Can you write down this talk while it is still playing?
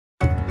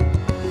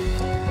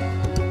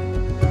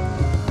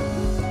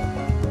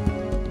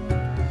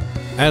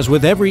As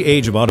with every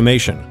age of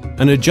automation,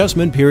 an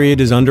adjustment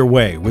period is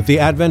underway with the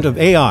advent of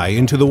AI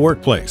into the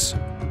workplace.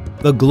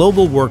 The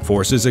global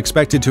workforce is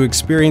expected to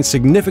experience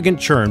significant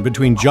churn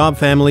between job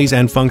families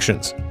and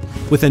functions,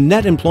 with a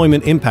net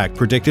employment impact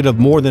predicted of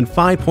more than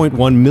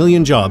 5.1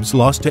 million jobs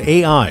lost to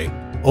AI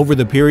over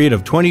the period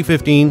of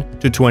 2015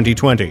 to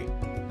 2020.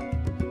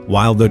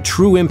 While the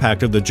true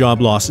impact of the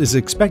job loss is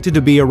expected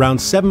to be around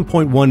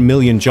 7.1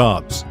 million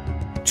jobs,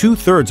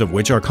 2/3 of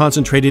which are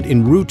concentrated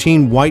in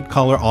routine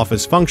white-collar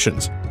office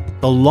functions,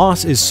 the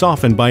loss is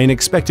softened by an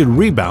expected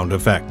rebound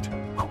effect.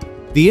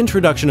 The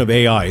introduction of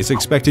AI is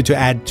expected to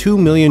add 2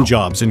 million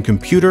jobs in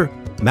computer,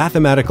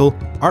 mathematical,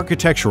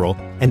 architectural,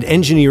 and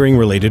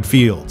engineering-related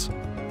fields.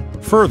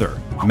 Further,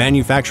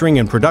 manufacturing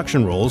and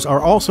production roles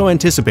are also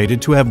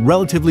anticipated to have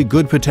relatively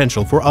good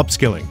potential for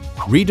upskilling,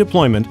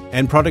 redeployment,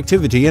 and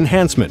productivity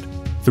enhancement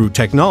through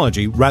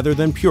technology rather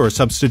than pure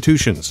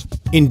substitutions.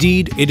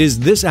 Indeed, it is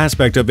this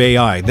aspect of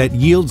AI that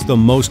yields the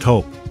most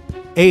hope.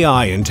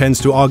 AI intends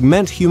to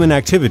augment human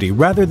activity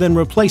rather than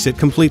replace it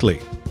completely.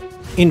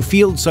 In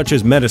fields such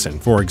as medicine,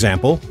 for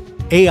example,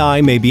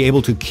 AI may be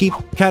able to keep,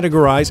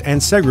 categorize,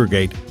 and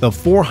segregate the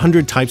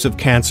 400 types of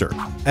cancer,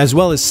 as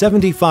well as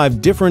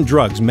 75 different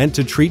drugs meant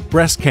to treat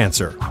breast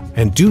cancer,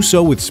 and do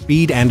so with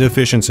speed and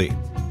efficiency.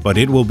 But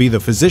it will be the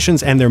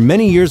physicians and their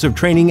many years of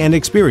training and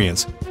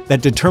experience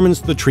that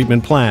determines the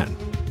treatment plan.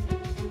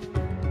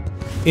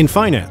 In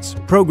finance,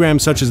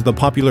 programs such as the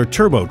popular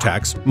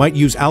TurboTax might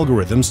use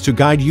algorithms to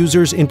guide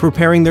users in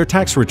preparing their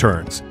tax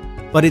returns,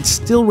 but it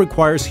still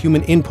requires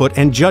human input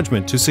and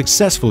judgment to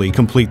successfully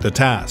complete the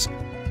task.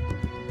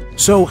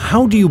 So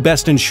how do you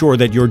best ensure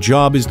that your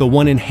job is the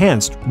one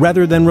enhanced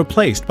rather than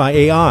replaced by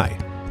AI?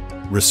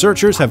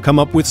 Researchers have come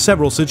up with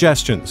several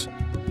suggestions.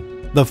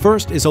 The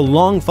first is a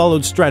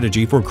long-followed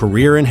strategy for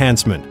career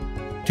enhancement: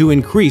 to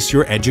increase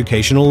your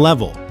educational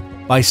level.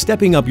 By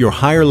stepping up your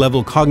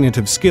higher-level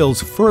cognitive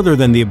skills further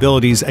than the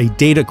abilities a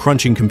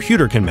data-crunching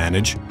computer can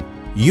manage,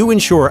 you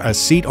ensure a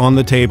seat on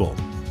the table.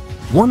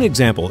 One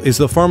example is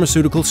the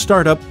pharmaceutical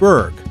startup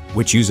Berg,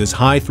 which uses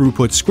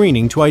high-throughput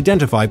screening to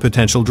identify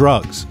potential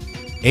drugs.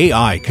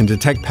 AI can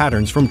detect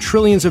patterns from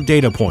trillions of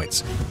data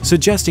points,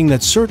 suggesting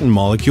that certain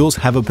molecules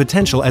have a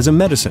potential as a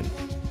medicine,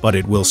 but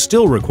it will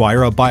still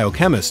require a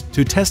biochemist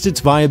to test its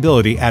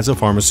viability as a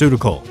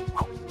pharmaceutical.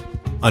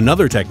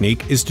 Another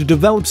technique is to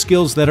develop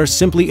skills that are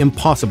simply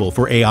impossible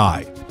for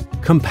AI.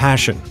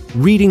 Compassion,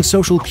 reading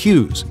social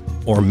cues,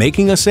 or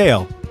making a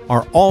sale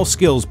are all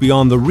skills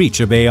beyond the reach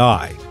of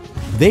AI.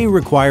 They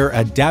require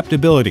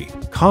adaptability,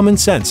 common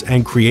sense,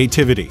 and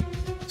creativity,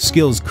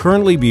 skills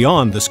currently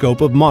beyond the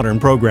scope of modern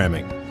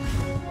programming.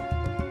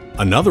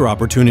 Another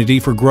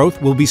opportunity for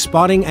growth will be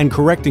spotting and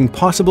correcting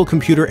possible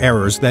computer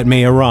errors that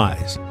may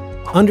arise.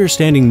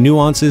 Understanding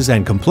nuances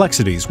and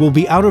complexities will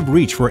be out of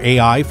reach for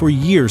AI for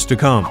years to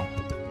come.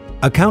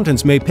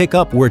 Accountants may pick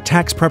up where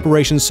tax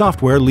preparation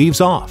software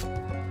leaves off.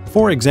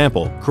 For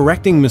example,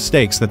 correcting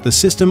mistakes that the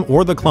system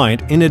or the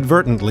client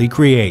inadvertently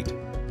create.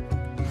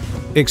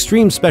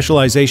 Extreme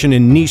specialization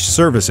in niche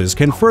services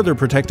can further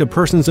protect a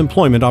person's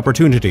employment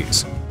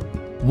opportunities.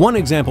 One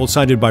example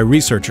cited by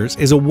researchers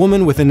is a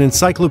woman with an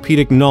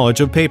encyclopedic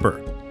knowledge of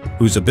paper,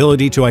 whose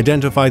ability to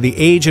identify the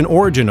age and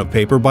origin of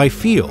paper by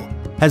feel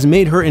has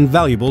made her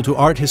invaluable to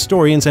art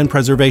historians and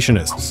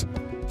preservationists.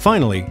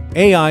 Finally,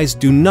 AIs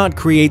do not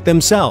create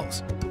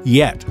themselves,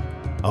 yet.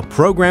 A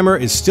programmer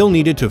is still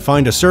needed to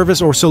find a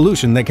service or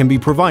solution that can be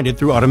provided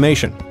through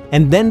automation,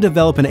 and then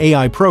develop an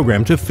AI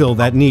program to fill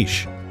that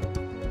niche.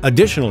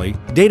 Additionally,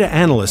 data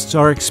analysts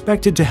are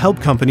expected to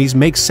help companies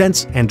make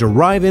sense and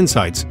derive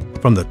insights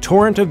from the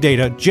torrent of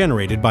data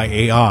generated by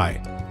AI.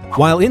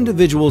 While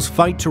individuals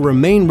fight to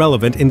remain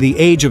relevant in the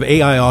age of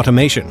AI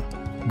automation,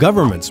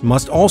 governments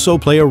must also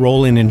play a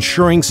role in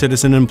ensuring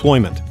citizen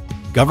employment.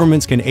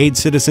 Governments can aid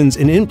citizens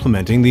in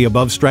implementing the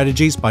above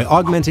strategies by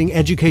augmenting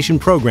education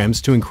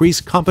programs to increase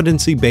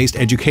competency-based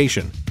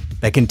education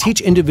that can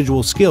teach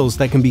individual skills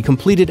that can be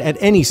completed at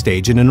any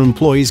stage in an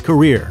employee's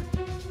career.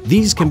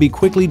 These can be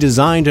quickly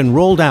designed and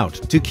rolled out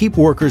to keep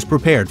workers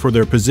prepared for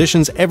their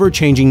position's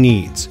ever-changing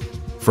needs.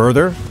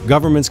 Further,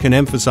 governments can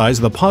emphasize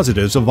the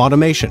positives of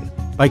automation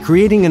by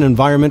creating an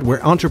environment where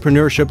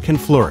entrepreneurship can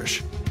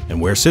flourish and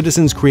where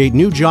citizens create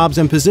new jobs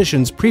and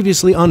positions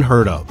previously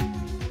unheard of.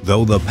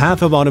 Though the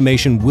path of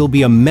automation will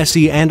be a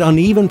messy and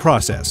uneven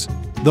process,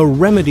 the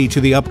remedy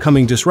to the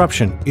upcoming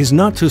disruption is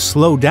not to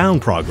slow down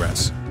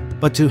progress,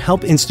 but to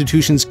help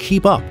institutions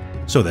keep up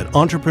so that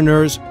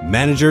entrepreneurs,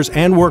 managers,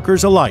 and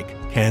workers alike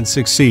can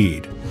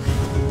succeed.